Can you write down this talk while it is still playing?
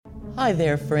Hi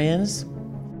there, friends.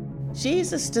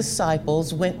 Jesus'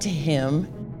 disciples went to him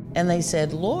and they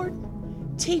said, "Lord,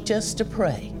 teach us to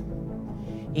pray."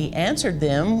 He answered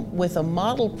them with a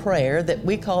model prayer that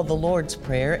we call the Lord's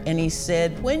Prayer, and he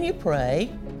said, "When you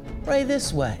pray, pray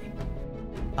this way.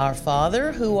 Our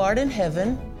Father who art in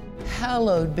heaven,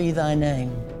 hallowed be thy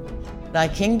name. Thy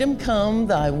kingdom come,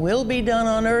 thy will be done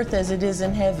on earth as it is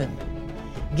in heaven.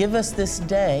 Give us this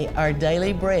day our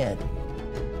daily bread,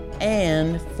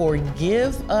 and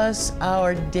forgive us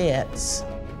our debts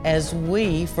as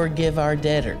we forgive our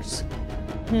debtors."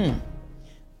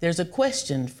 There's a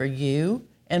question for you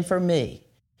and for me.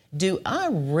 Do I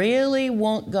really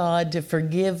want God to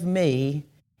forgive me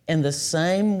in the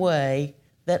same way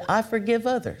that I forgive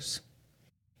others?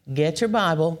 Get your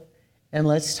Bible and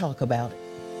let's talk about it.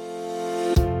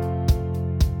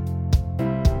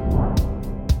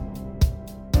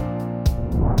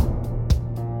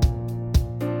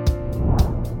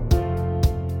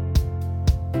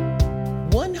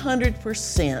 Hundred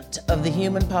percent of the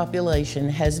human population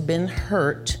has been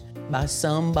hurt by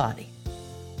somebody.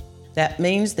 That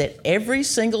means that every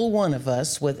single one of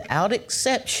us, without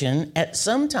exception, at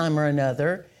some time or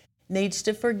another, needs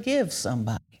to forgive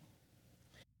somebody.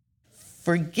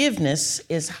 Forgiveness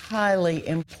is highly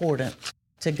important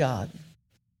to God.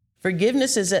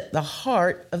 Forgiveness is at the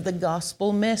heart of the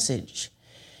gospel message.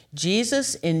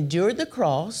 Jesus endured the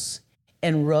cross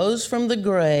and rose from the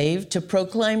grave to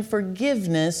proclaim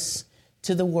forgiveness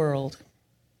to the world,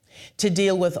 to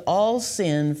deal with all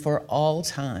sin for all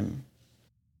time.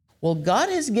 Well, God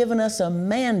has given us a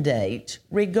mandate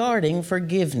regarding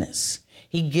forgiveness.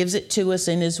 He gives it to us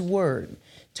in His Word.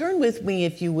 Turn with me,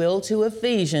 if you will, to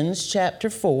Ephesians chapter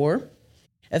 4.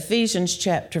 Ephesians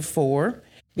chapter 4,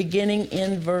 beginning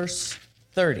in verse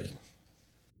 30.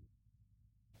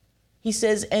 He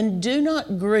says, "And do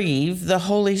not grieve the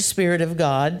Holy Spirit of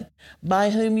God,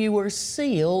 by whom you were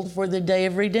sealed for the day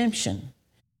of redemption.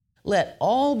 Let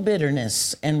all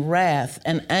bitterness and wrath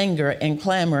and anger and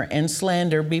clamor and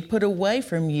slander be put away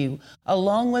from you,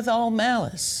 along with all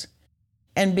malice.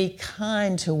 And be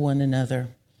kind to one another,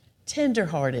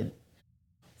 tender-hearted,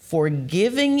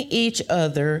 forgiving each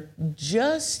other,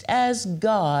 just as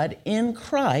God in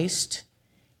Christ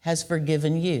has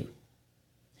forgiven you."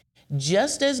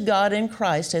 Just as God in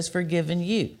Christ has forgiven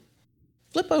you.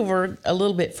 Flip over a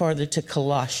little bit farther to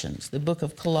Colossians, the book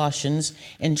of Colossians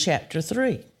in chapter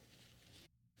 3.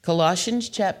 Colossians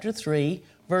chapter 3,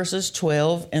 verses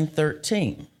 12 and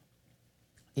 13.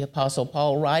 The Apostle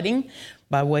Paul, writing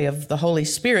by way of the Holy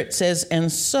Spirit, says,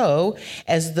 "And so,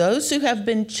 as those who have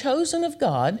been chosen of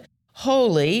God,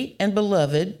 holy and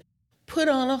beloved, put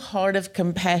on a heart of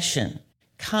compassion,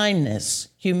 kindness,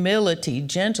 humility,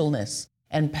 gentleness,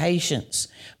 and patience,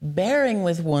 bearing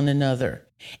with one another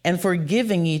and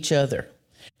forgiving each other.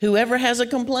 Whoever has a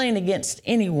complaint against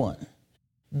anyone,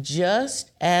 just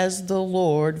as the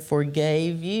Lord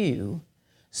forgave you,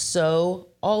 so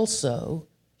also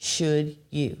should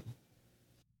you."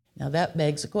 Now that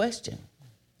begs a question.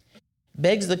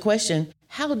 Begs the question,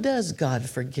 how does God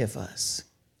forgive us?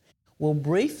 Well,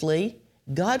 briefly,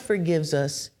 God forgives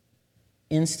us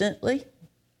instantly,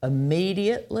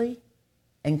 immediately,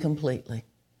 and completely.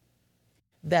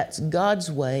 That's God's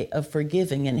way of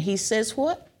forgiving. And He says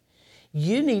what?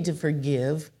 You need to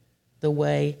forgive the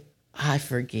way I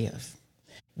forgive.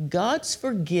 God's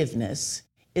forgiveness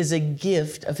is a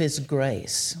gift of His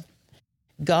grace.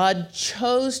 God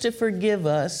chose to forgive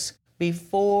us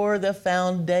before the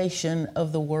foundation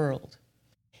of the world.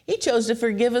 He chose to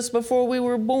forgive us before we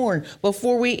were born,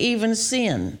 before we even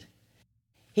sinned.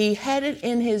 He had it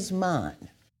in His mind.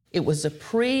 It was a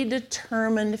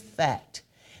predetermined fact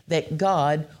that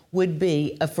God would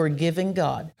be a forgiving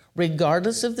God,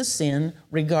 regardless of the sin,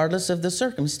 regardless of the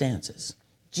circumstances.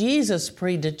 Jesus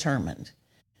predetermined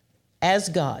as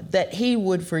God that He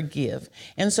would forgive.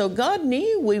 And so God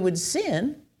knew we would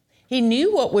sin. He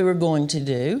knew what we were going to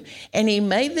do, and He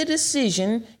made the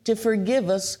decision to forgive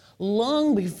us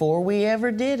long before we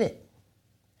ever did it.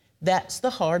 That's the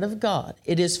heart of God.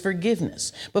 It is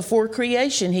forgiveness. Before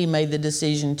creation, He made the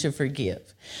decision to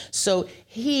forgive. So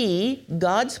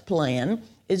God's plan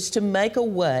was to make a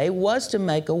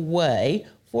way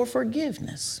for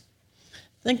forgiveness.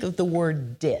 Think of the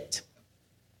word debt.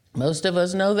 Most of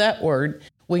us know that word.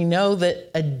 We know that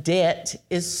a debt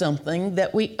is something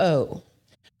that we owe.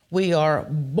 We are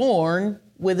born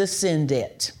with a sin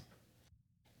debt.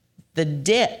 The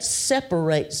debt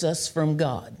separates us from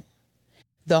God.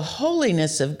 The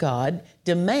holiness of God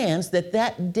demands that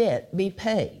that debt be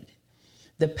paid.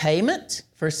 The payment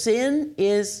for sin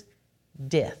is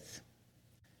death,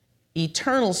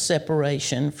 eternal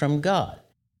separation from God.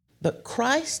 But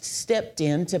Christ stepped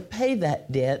in to pay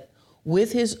that debt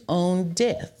with his own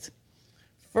death.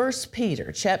 1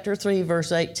 Peter chapter 3,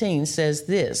 verse 18 says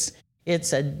this.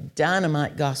 It's a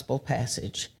dynamite gospel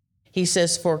passage. He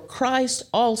says, "For Christ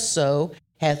also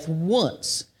hath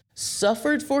once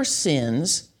suffered for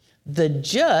sins, the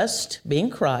just, being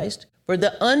Christ, for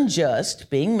the unjust,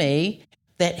 being me,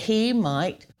 that he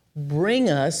might bring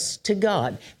us to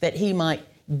God," that he might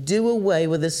do away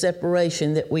with the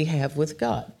separation that we have with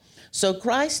God. So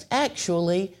Christ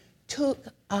actually took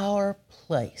our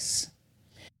place.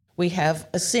 We have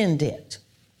a sin debt.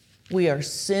 We are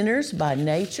sinners by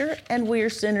nature and we are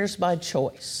sinners by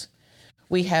choice.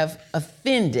 We have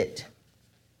offended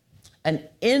an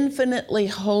infinitely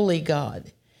holy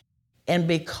God. And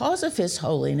because of his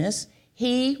holiness,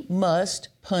 he must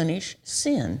punish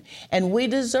sin. And we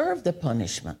deserve the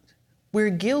punishment. We're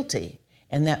guilty.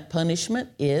 And that punishment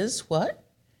is what?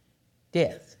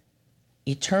 Death.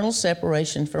 Eternal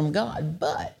separation from God.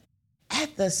 But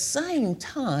at the same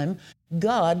time,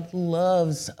 God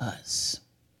loves us.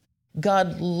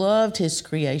 God loved his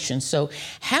creation. So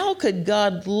how could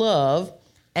God love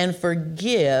and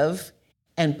forgive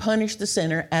and punish the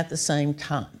sinner at the same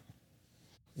time?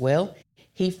 Well,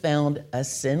 he found a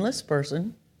sinless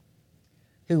person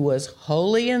who was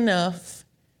holy enough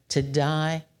to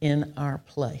die in our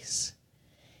place.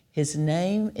 His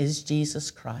name is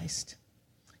Jesus Christ.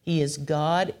 He is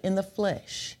God in the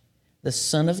flesh, the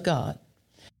Son of God.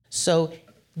 So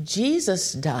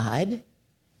Jesus died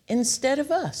instead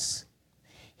of us.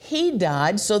 He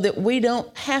died so that we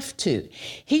don't have to.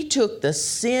 He took the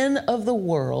sin of the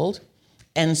world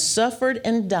and suffered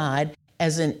and died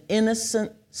as an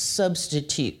innocent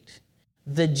substitute,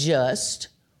 the just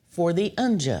for the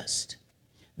unjust,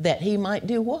 that he might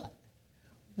do what?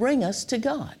 Bring us to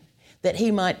God, that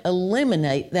he might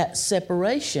eliminate that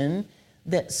separation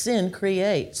that sin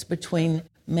creates between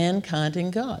mankind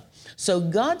and God. So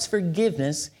God's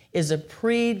forgiveness is a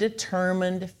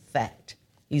predetermined fact.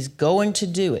 He's going to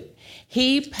do it.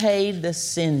 He paid the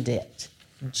sin debt.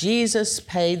 Jesus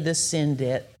paid the sin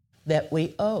debt that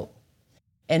we owe.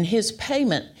 And his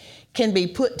payment can be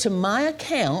put to my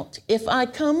account if I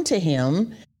come to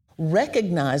him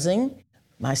recognizing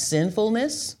my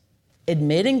sinfulness,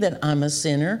 admitting that I'm a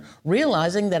sinner,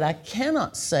 realizing that I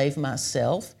cannot save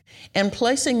myself, and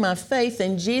placing my faith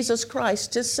in Jesus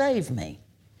Christ to save me.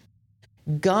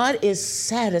 God is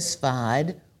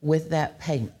satisfied with that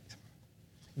payment.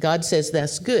 God says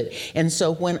that's good. And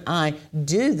so when I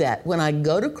do that, when I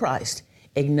go to Christ,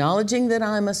 acknowledging that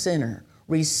I'm a sinner,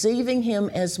 receiving him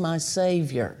as my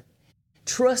Savior,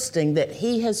 trusting that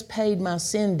he has paid my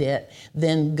sin debt,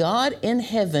 then God in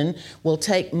heaven will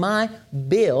take my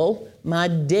bill, my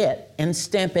debt, and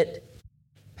stamp it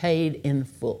paid in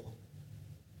full.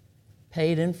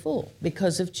 Paid in full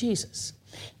because of Jesus.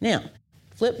 Now,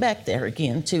 flip back there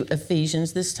again to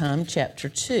Ephesians, this time chapter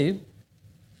 2.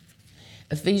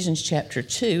 Ephesians chapter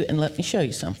 2, and let me show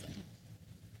you something.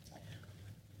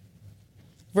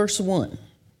 Verse 1.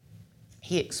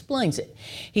 He explains it.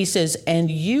 He says,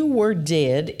 "And you were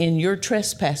dead in your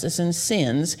trespasses and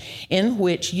sins, in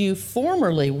which you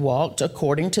formerly walked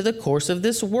according to the course of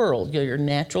this world," your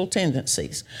natural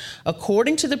tendencies,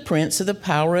 "according to the prince of the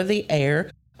power of the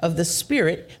air, of the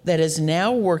spirit that is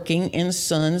now working in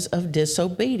sons of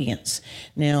disobedience."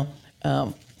 Now,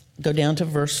 go down to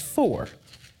verse 4.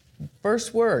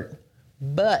 First word,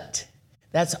 but.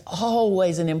 That's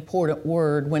always an important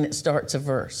word when it starts a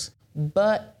verse.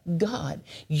 But God.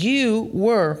 You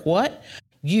were what?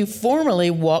 You formerly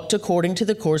walked according to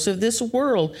the course of this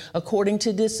world, according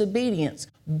to disobedience.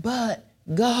 But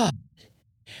God,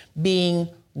 being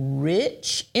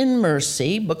rich in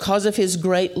mercy because of his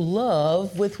great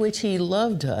love with which he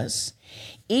loved us,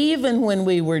 even when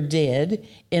we were dead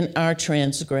in our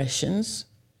transgressions,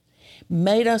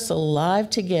 made us alive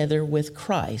together with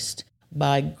Christ.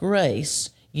 By grace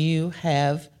you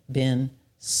have been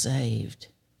saved.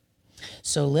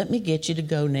 So let me get you to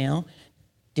go now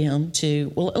down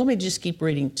to, well, let me just keep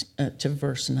reading to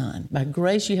verse 9. By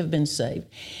grace you have been saved,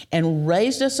 and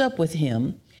raised us up with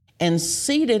him, and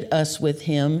seated us with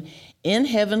him in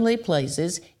heavenly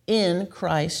places in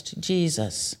Christ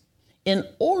Jesus, in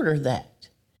order that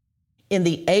in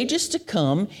the ages to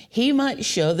come he might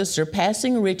show the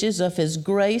surpassing riches of his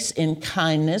grace in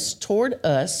kindness toward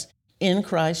us in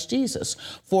Christ Jesus.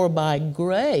 For by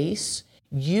grace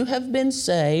you have been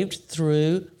saved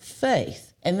through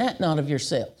faith, and that not of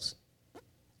yourselves.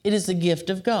 It is the gift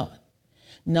of God,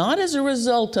 not as a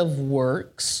result of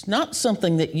works, not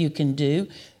something that you can do,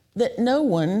 that no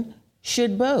one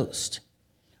should boast.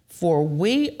 For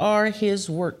we are his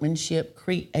workmanship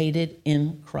created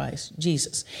in Christ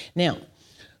Jesus. Now,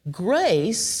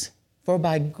 grace, for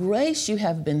by grace you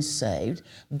have been saved.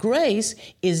 Grace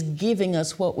is giving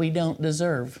us what we don't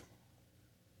deserve.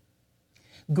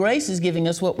 Grace is giving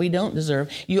us what we don't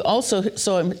deserve. You also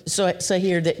say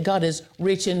here that God is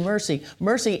rich in mercy.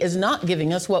 Mercy is not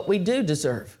giving us what we do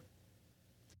deserve.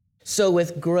 So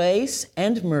with grace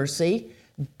and mercy,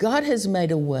 God has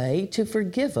made a way to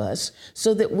forgive us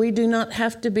so that we do not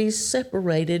have to be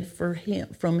separated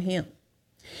from Him.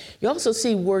 You also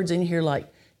see words in here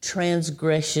like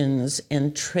transgressions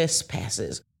and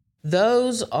trespasses.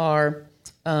 Those are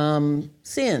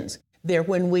sins. They're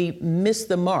when we miss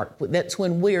the mark. That's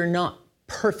when we are not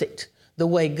perfect the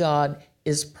way God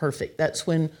is perfect. That's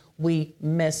when we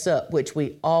mess up, which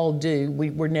we all do. We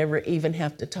were never even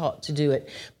have to taught to do it.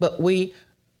 But we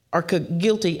are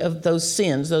guilty of those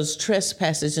sins, those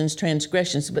trespasses and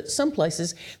transgressions. But some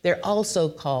places, they're also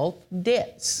called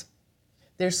debts.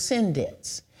 They're sin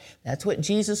debts. That's what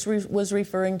Jesus was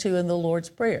referring to in the Lord's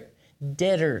Prayer.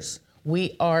 Debtors.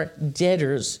 We are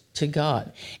debtors to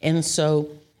God. And so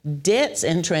debts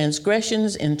and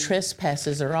transgressions and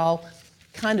trespasses are all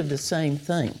kind of the same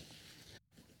thing.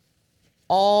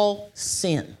 All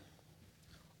sin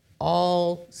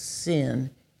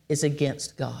is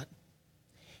against God.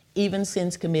 Even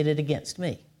sins committed against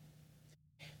me.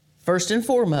 First and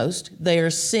foremost, they are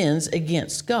sins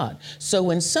against God. So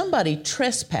when somebody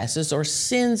trespasses or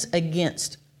sins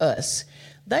against us,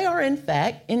 they are in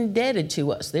fact indebted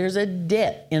to us. There's a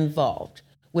debt involved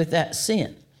with that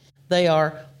sin. They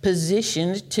are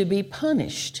positioned to be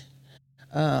punished.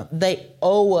 They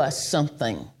owe us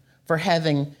something for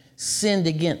having sinned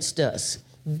against us.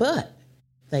 But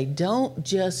they don't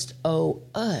just owe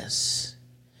us,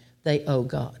 they owe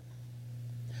God.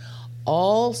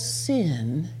 All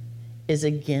sin is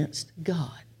against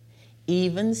God,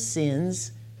 even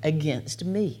sins against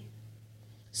me.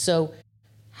 So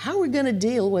how are we going to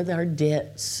deal with our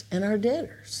debts and our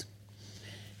debtors?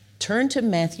 Turn to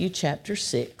Matthew chapter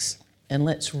 6 and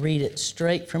let's read it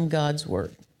straight from God's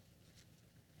Word.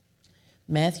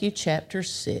 Matthew chapter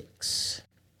 6,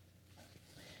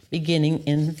 beginning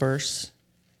in verse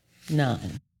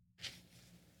 9.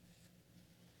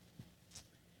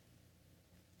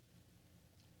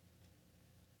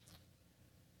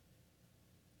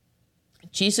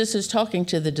 Jesus is talking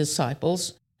to the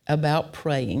disciples about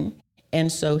praying,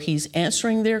 and so he's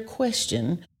answering their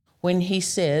question when he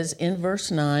says in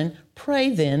verse 9, pray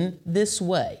then this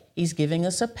way. He's giving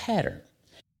us a pattern.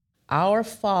 Our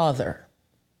Father,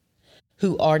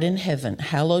 who art in heaven,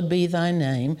 hallowed be thy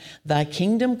name. Thy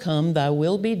kingdom come, thy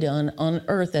will be done on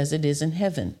earth as it is in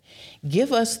heaven.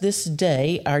 Give us this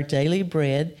day our daily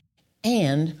bread,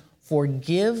 and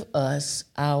forgive us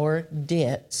our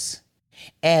debts,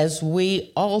 as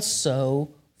we also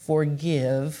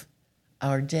forgive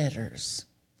our debtors.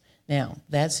 Now,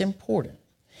 that's important.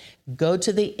 Go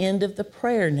to the end of the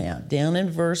prayer now, down in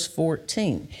verse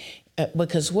 14.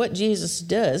 Because what Jesus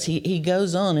does, he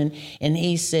goes on and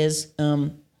he says,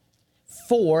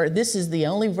 for, this is the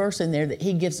only verse in there that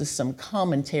he gives us some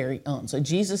commentary on. So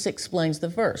Jesus explains the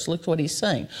verse. Look what he's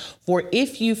saying. For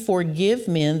if you forgive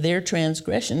men their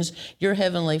transgressions, your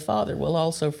heavenly Father will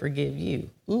also forgive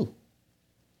you. Ooh.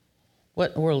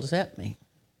 What in the world does that mean?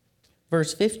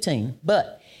 Verse 15,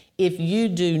 but if you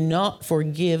do not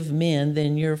forgive men,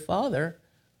 then your Father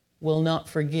will not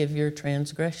forgive your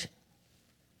transgression.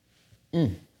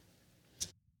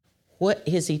 What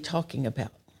is he talking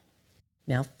about?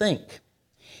 Now think,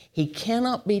 he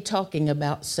cannot be talking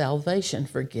about salvation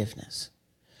forgiveness,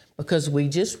 because we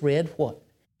just read what?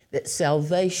 That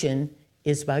salvation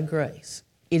is by grace.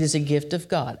 It is a gift of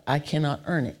God. I cannot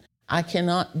earn it. I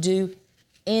cannot do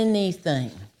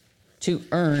anything to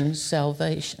earn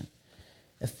salvation.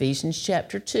 Ephesians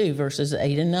chapter 2, verses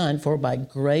 8 and 9, for by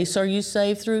grace are you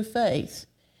saved through faith,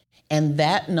 and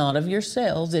that not of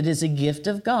yourselves. It is a gift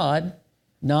of God,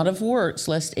 not of works,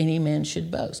 lest any man should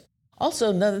boast.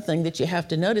 Also, another thing that you have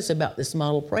to notice about this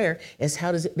model prayer is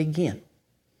how does it begin?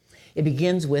 It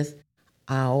begins with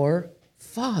our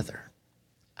Father.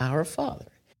 Our Father.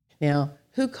 Now,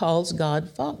 who calls God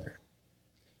Father?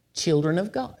 Children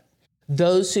of God.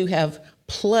 Those who have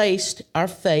placed our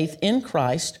faith in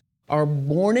Christ are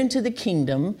born into the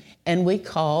kingdom, and we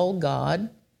call God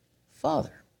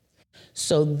Father.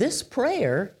 So this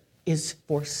prayer is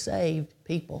for saved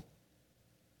people.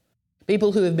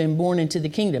 People who have been born into the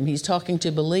kingdom. He's talking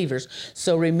to believers.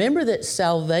 So remember that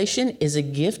salvation is a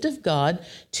gift of God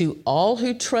to all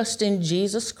who trust in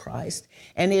Jesus Christ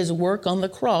and his work on the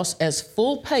cross as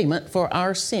full payment for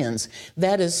our sins.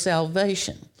 That is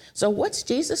salvation. So what's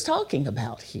Jesus talking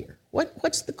about here?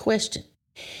 What's the question?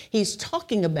 He's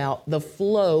talking about the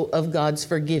flow of God's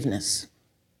forgiveness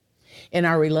in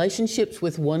our relationships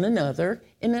with one another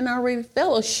and in our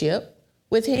fellowship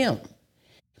with him.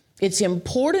 It's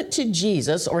important to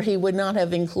Jesus, or he would not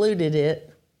have included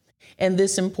it in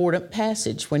this important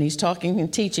passage when he's talking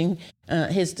and teaching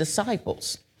his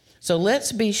disciples. So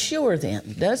let's be sure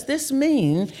then, does this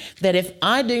mean that if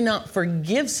I do not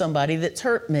forgive somebody that's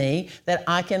hurt me, that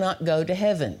I cannot go to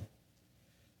heaven?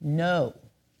 No,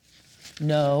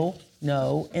 no,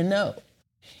 no, and no.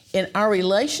 In our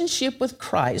relationship with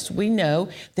Christ, we know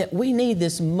that we need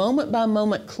this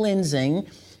moment-by-moment cleansing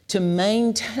to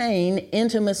maintain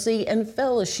intimacy and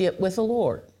fellowship with the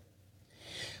Lord.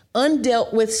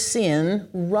 Undealt with sin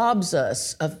robs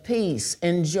us of peace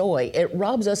and joy. It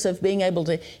robs us of being able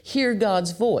to hear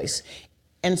God's voice.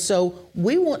 And so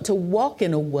we want to walk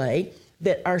in a way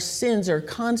that our sins are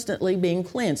constantly being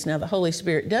cleansed. Now, the Holy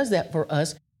Spirit does that for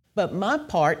us, but my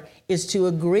part is to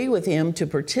agree with him, to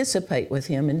participate with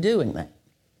him in doing that.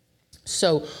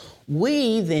 So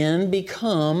we then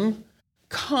become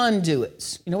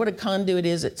conduits. You know what a conduit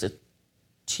is? It's a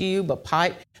tube, a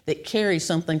pipe that carries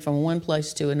something from one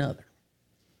place to another.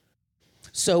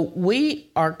 So we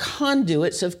are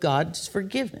conduits of God's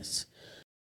forgiveness.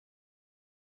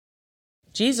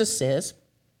 Jesus says,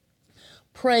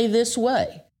 pray this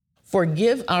way,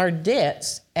 forgive our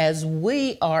debts as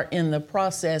we are in the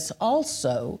process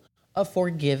also of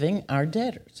forgiving our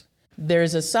debtors.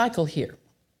 There's a cycle here.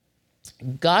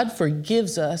 God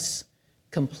forgives us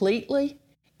completely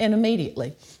and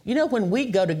immediately. You know, when we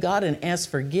go to God and ask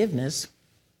forgiveness,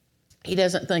 he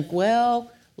doesn't think,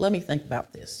 well, let me think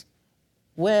about this.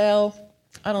 Well,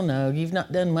 I don't know, you've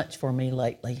not done much for me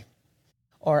lately.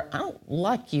 Or I don't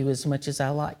like you as much as I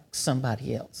like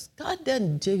somebody else. God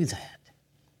doesn't do that.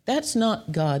 That's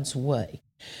not God's way.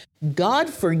 God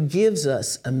forgives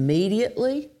us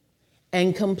immediately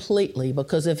and completely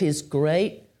because of his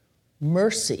great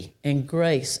mercy and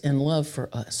grace and love for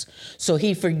us. So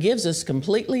he forgives us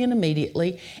completely and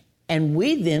immediately, and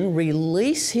we then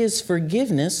release his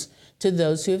forgiveness to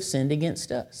those who have sinned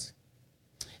against us.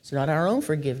 It's not our own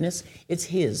forgiveness, it's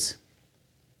his.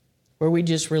 Where we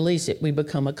just release it, we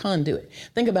become a conduit.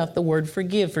 Think about the word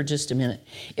forgive for just a minute.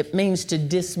 It means to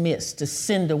dismiss, to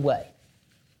send away,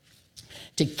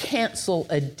 to cancel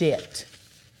a debt.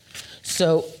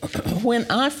 So when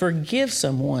I forgive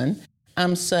someone,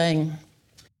 I'm saying,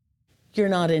 you're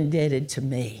not indebted to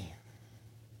me.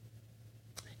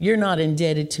 You're not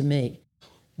indebted to me.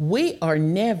 We are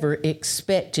never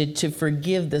expected to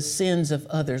forgive the sins of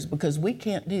others because we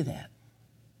can't do that.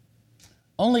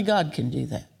 Only God can do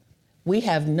that. We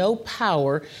have no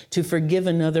power to forgive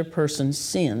another person's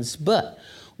sins, but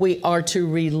we are to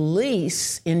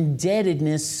release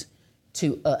indebtedness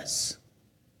to us,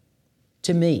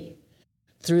 to me,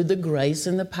 through the grace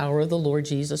and the power of the Lord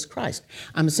Jesus Christ.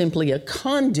 I'm simply a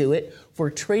conduit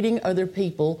for treating other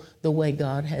people the way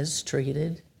God has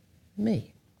treated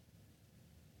me.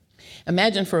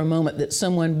 Imagine for a moment that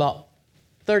someone bought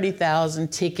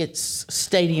 30,000 tickets,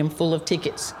 stadium full of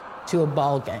tickets to a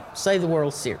ball game, say the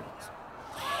World Series.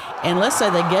 And let's say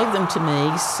they gave them to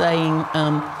me saying,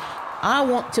 I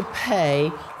want to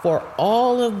pay for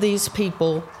all of these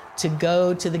people to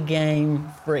go to the game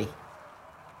free.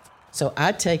 So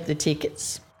I take the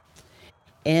tickets,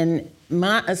 and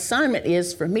my assignment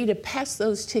is for me to pass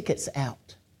those tickets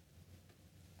out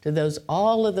to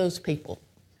all of those people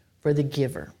for the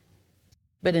giver.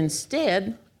 But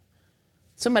instead,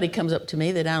 somebody comes up to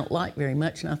me that I don't like very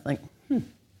much, and I think,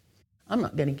 I'm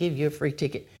not going to give you a free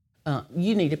ticket.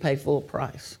 You need to pay full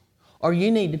price, or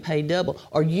you need to pay double,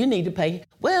 or you need to pay,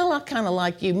 well, I kind of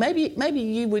like you. Maybe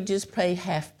you would just pay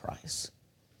half price,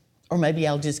 or maybe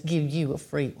I'll just give you a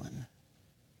free one.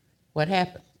 What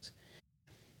happens?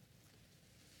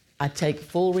 I take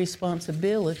full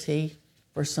responsibility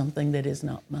for something that is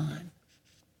not mine.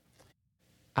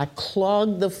 I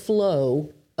clog the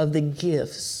flow of the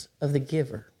gifts of the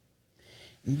giver.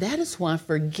 And that is why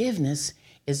forgiveness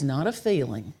is not a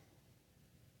feeling.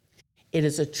 It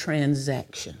is a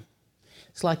transaction.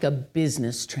 It's like a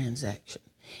business transaction.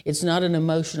 It's not an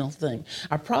emotional thing.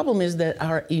 Our problem is that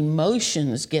our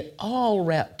emotions get all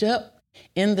wrapped up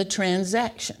in the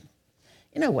transaction.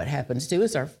 You know what happens to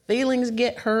us? Our feelings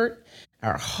get hurt,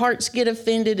 our hearts get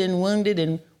offended and wounded,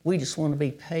 and we just want to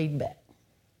be paid back.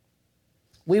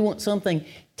 We want something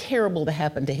terrible to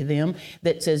happen to them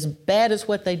that's as bad as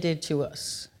what they did to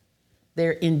us.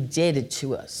 They're indebted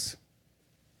to us.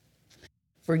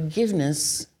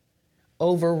 Forgiveness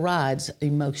overrides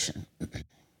emotion.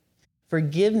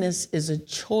 Forgiveness is a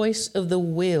choice of the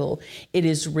will. It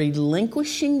is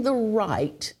relinquishing the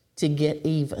right to get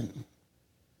even.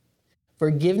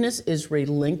 Forgiveness is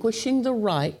relinquishing the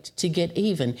right to get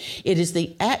even. It is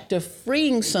the act of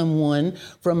freeing someone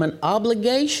from an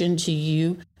obligation to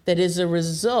you that is a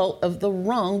result of the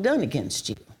wrong done against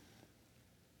you.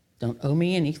 Don't owe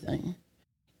me anything.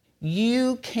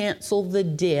 You cancel the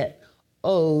debt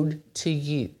owed to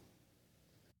you.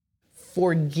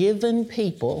 Forgiven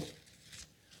people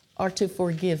are to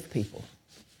forgive people.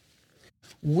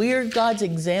 We're God's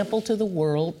example to the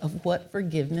world of what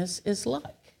forgiveness is like.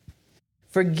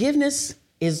 Forgiveness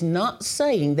is not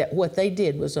saying that what they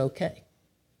did was okay.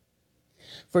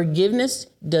 Forgiveness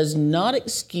does not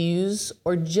excuse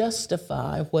or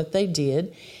justify what they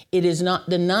did. It is not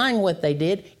denying what they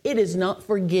did. It is not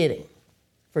forgetting.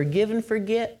 Forgive and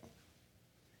forget,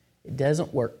 it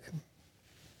doesn't work.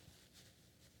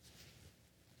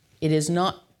 It is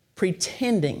not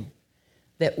pretending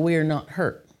that we're not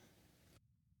hurt.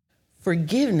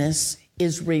 Forgiveness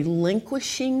is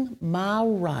relinquishing my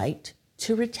right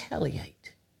to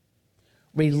retaliate.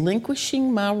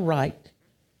 Relinquishing my right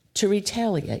to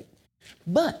retaliate.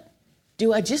 But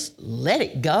do I just let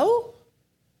it go?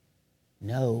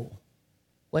 No.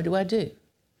 What do?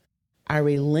 I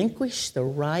relinquish the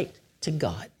right to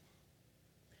God.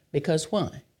 Because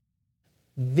why?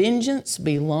 Vengeance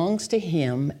belongs to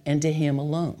Him and to Him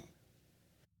alone.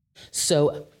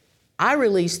 So I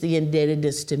release the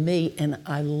indebtedness to me and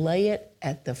I lay it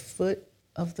at the foot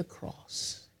of the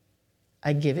cross.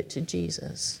 I give it to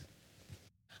Jesus.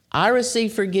 I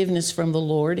receive forgiveness from the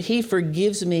Lord. He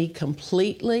forgives me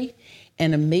completely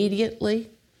and immediately,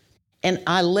 and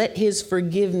I let His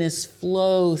forgiveness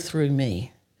flow through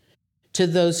me to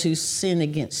those who sin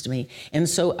against me. And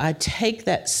so I take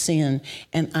that sin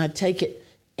and I take it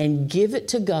and give it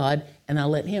to God, and I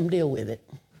let Him deal with it.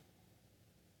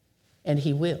 And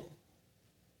He will.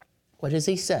 What does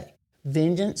He say?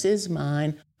 Vengeance is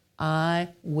mine, I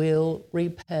will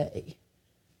repay,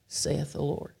 saith the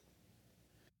Lord.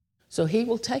 So He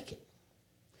will take it.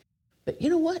 But you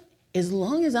know what? As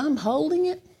long as I'm holding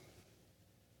it,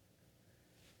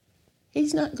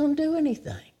 He's not going to do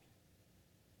anything.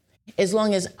 As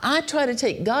long as I try to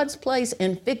take God's place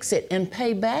and fix it and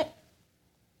pay back,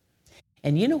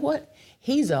 and you know what?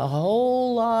 He's a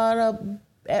whole lot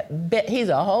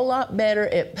better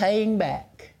at paying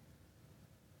back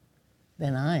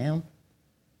than I am.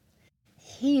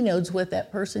 He knows what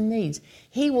that person needs.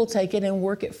 He will take it and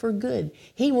work it for good.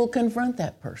 He will confront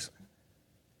that person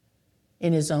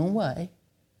in His own way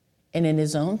and in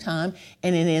His own time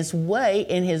and in His way,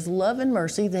 in His love and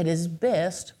mercy that is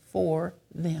best for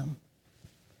them,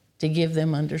 to give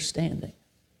them understanding.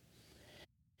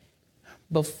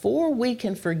 Before we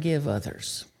can forgive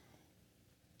others,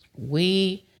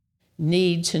 we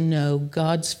need to know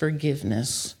God's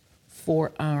forgiveness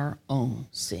for our own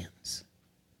sins.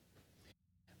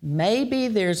 Maybe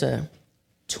there's a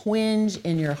twinge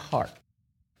in your heart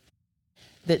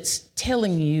that's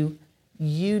telling you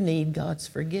you need God's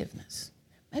forgiveness.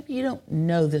 Maybe you don't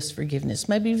know this forgiveness.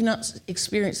 Maybe you've not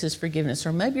experienced this forgiveness.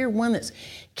 Or maybe you're one that's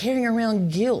carrying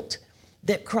around guilt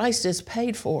that Christ has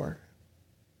paid for.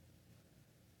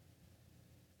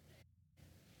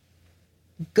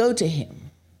 Go to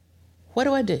Him.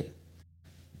 What do?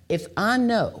 If I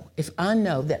know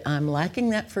that I'm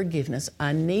lacking that forgiveness,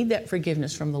 I need that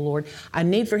forgiveness from the Lord. I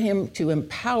need for Him to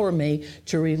empower me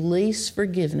to release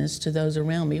forgiveness to those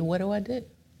around me. What do?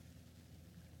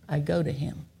 I go to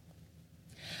Him.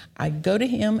 I go to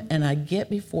Him and I get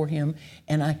before Him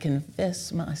and I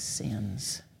confess my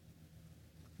sins.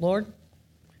 Lord,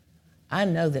 I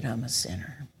know that I'm a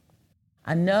sinner.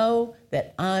 I know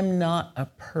that I'm not a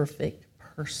perfect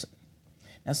person.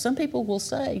 Now, some people will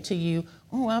say to you,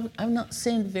 oh, I've not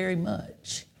sinned very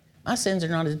much. My sins are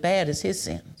not as bad as his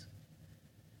sins.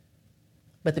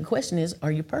 But the question is,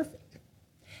 are you perfect?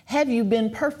 Have you been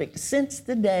perfect since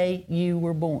the day you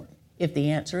were born? If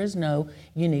the answer is no,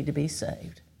 you need to be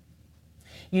saved.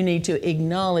 You need to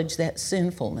acknowledge that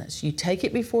sinfulness. You take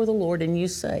it before the Lord and you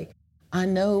say, I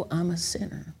know I'm a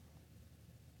sinner.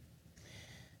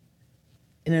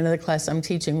 In another class I'm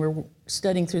teaching, we're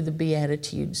studying through the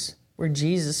Beatitudes, where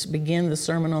Jesus began the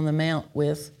Sermon on the Mount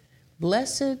with,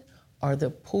 Blessed are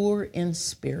the poor in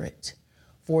spirit,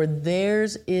 for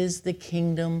theirs is the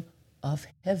kingdom of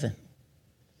heaven.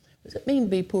 What does it mean to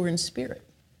be poor in spirit?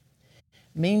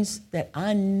 It means that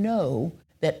I know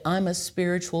that I'm a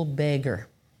spiritual beggar.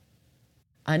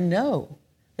 I know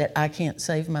that I can't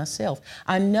save myself.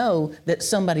 I know that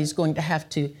somebody's going to have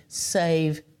to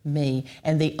save me.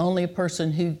 And the only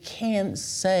person who can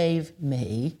save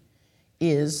me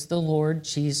is the Lord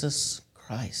Jesus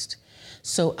Christ.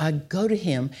 So I go to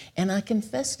him and I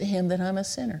confess to him that I'm a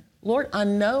sinner. Lord, I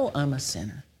know I'm a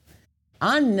sinner.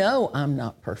 I know I'm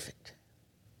not perfect.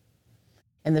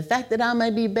 And the fact that I may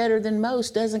be better than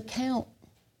most doesn't count.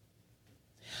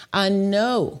 I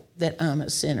know that I'm a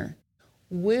sinner.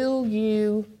 Will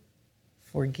you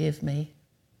forgive me?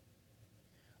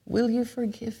 Will you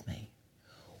forgive me?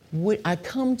 I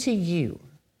come to you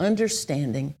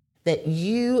understanding that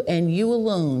you and you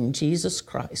alone, Jesus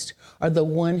Christ, are the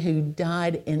one who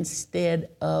died instead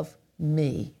of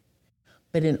me.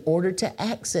 But in order to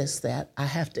access that, I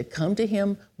have to come to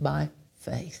him by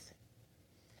faith.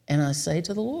 And I say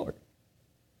to the Lord,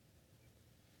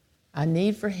 I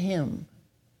need for him.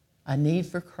 I need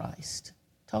for Christ.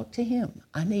 Talk to him.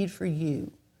 I need for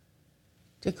you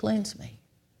to cleanse me,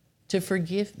 to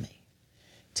forgive me,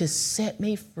 to set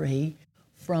me free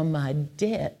from my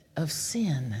debt of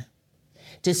sin,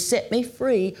 to set me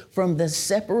free from the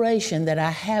separation that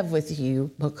I have with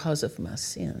you because of my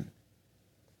sin.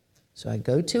 So I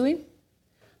go to him,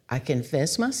 I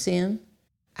confess my sin,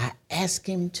 I ask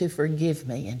him to forgive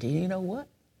me, and do you know what?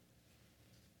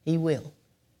 He will.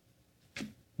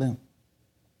 Boom.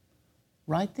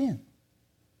 Right then.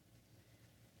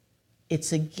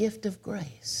 It's a gift of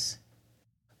grace.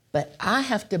 But I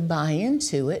have to buy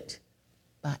into it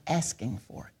by asking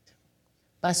for it,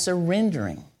 by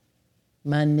surrendering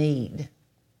my need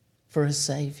for a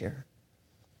Savior.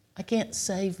 I can't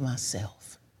save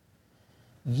myself.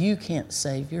 You can't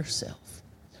save yourself.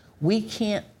 We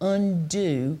can't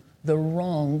undo the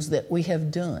wrongs that we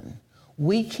have done.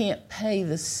 We can't pay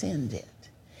the sin debt.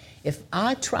 If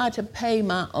I try to pay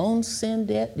my own sin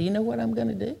debt, do you know what I'm going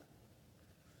to do?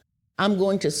 I'm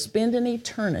going to spend an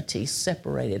eternity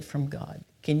separated from God.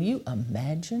 Can you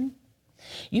imagine?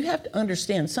 You have to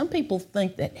understand, some people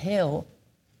think that hell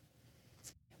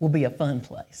will be a fun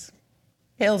place.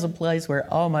 Hell's a place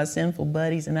where all my sinful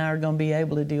buddies and I are going to be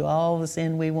able to do all the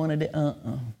sin we want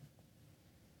to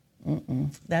do.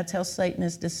 That's how Satan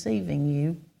is deceiving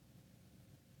you.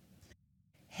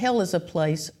 Hell is a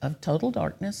place of total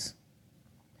darkness,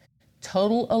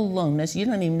 total aloneness. You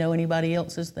don't even know anybody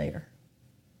else is there.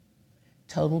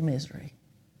 Total misery.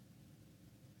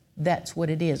 That's what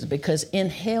it is, because in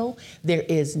hell there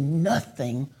is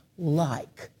nothing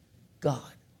like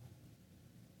God.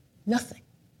 Nothing.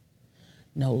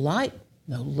 No light,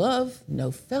 no love,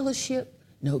 no fellowship,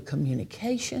 no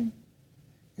communication.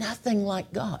 Nothing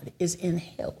like God is in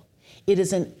hell. It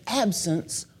is an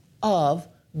absence of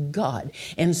God.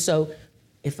 And so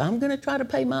if I'm going to try to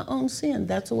pay my own sin,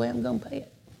 that's the way I'm going to pay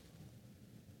it.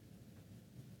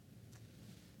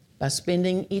 By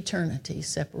spending eternity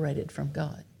separated from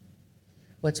God.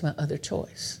 What's my other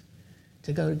choice?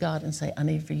 To go to God and say, I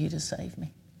need for you to save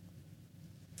me.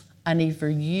 I need for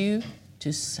you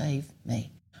to save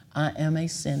me. I am a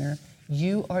sinner.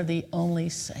 You are the only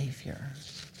Savior.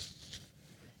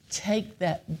 Take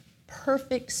that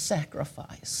perfect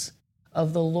sacrifice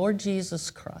of the Lord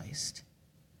Jesus Christ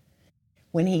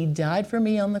when he died for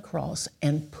me on the cross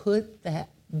and put that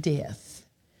death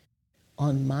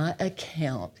on my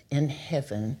account in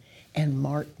heaven and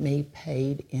marked me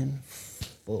paid in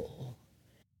full.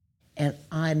 And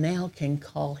I now can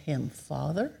call him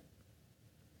Father,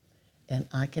 and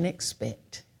I can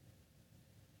expect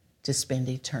to spend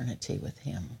eternity with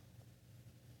him.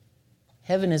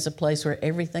 Heaven is a place where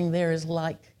everything there is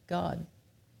like God.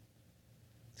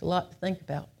 It's a lot to think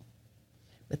about.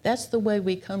 But that's the way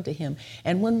we come to him.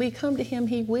 And when we come to him,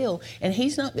 he will. And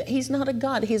he's not a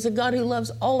God. He's a God who loves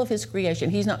all of his creation.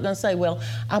 He's not going to say, well,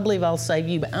 I believe I'll save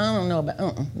you, but I don't know about,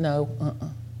 no.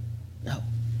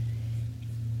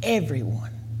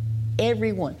 Everyone,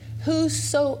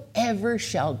 whosoever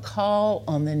shall call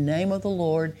on the name of the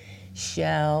Lord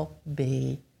shall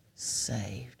be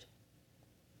saved.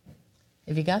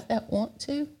 Have you got that want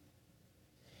to?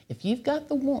 If you've got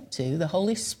the want to, the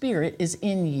Holy Spirit is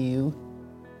in you,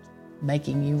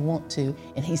 making you want to,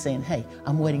 and he's saying, hey,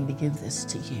 I'm waiting to give this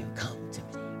to you. Come to me.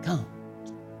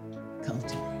 Come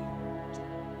to me.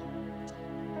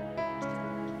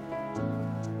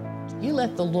 You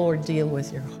let the Lord deal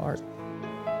with your heart.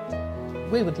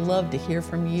 We would love to hear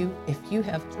from you if you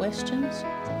have questions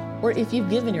or if you've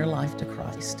given your life to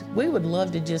Christ. We would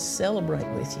love to just celebrate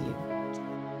with you.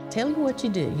 Tell you what you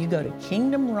do. You go to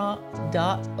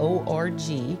kingdomrock.org,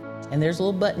 and there's a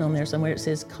little button on there somewhere that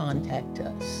says Contact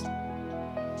Us.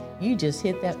 You just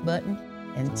hit that button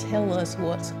and tell us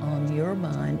what's on your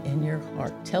mind and your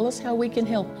heart. Tell us how we can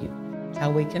help you.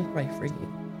 how we can pray for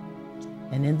you.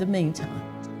 And in the meantime,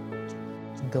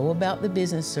 go about the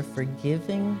business of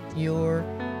forgiving your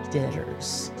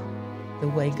debtors the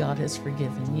way God has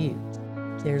forgiven you.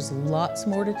 There's lots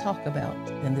more to talk about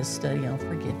in this study on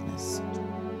forgiveness.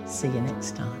 See you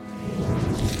next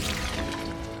time.